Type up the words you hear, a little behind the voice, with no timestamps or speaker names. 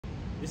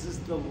This is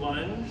the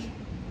Lunge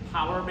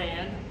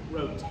Powerband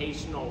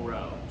Rotational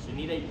Row. So you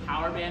need a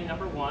power band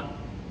number 1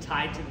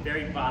 tied to the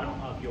very bottom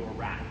of your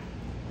rack.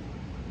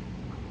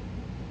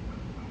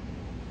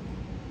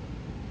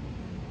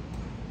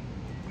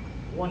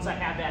 Once I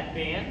have that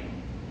band,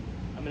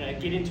 I'm going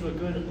to get into a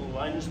good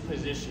lunge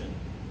position.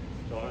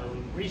 So I'm going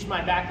to reach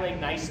my back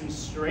leg nice and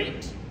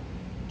straight,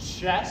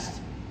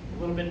 chest a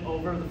little bit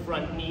over the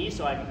front knee,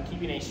 so I'm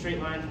keeping a straight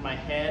line from my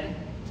head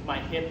to my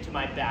hip to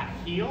my back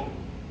heel.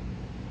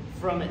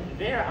 From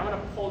there, I'm going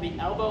to pull the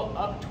elbow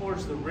up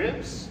towards the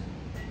ribs,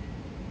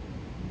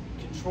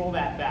 control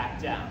that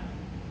back down.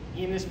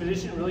 In this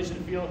position, really should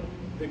feel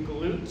the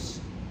glutes,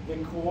 the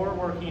core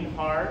working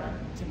hard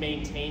to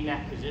maintain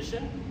that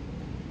position.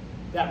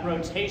 That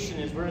rotation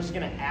is we're just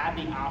going to add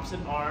the opposite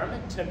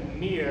arm to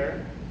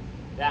mirror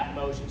that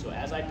motion. So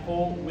as I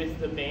pull with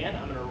the band,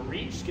 I'm going to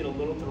reach, get a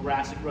little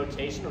thoracic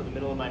rotation over the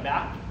middle of my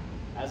back.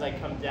 As I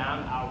come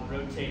down, I'll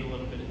rotate a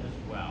little bit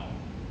as well.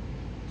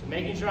 So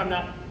making sure I'm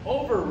not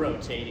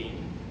over-rotating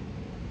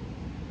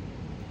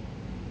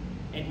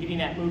and getting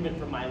that movement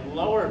from my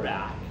lower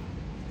back,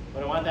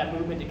 but I want that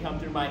movement to come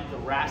through my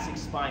thoracic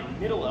spine,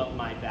 middle of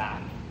my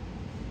back.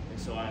 And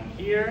so I'm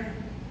here,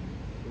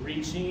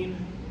 reaching,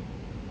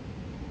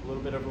 a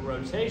little bit of a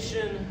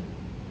rotation,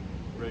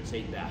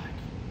 rotate back.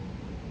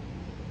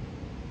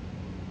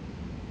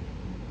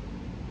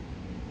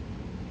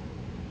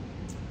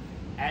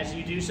 As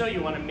you do so,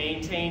 you want to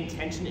maintain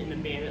tension in the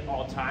band at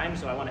all times.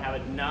 So I want to have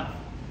enough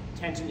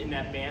tension in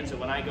that band so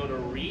when I go to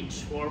reach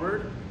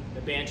forward,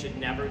 the band should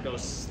never go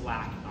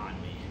slack on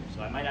me.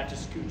 So I might have to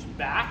scooch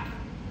back,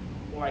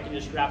 or I can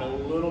just grab a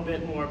little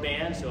bit more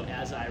band so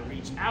as I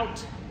reach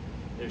out,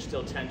 there's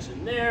still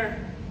tension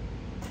there.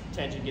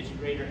 Tension gets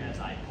greater as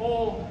I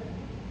pull,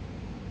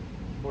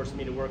 forcing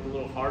me to work a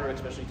little harder,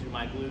 especially through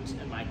my glutes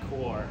and my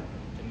core,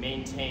 to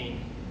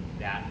maintain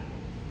that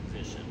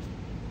position.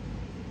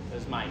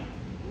 That's my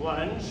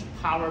lunge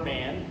power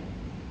band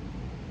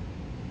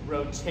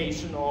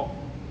rotational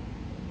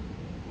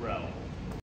row.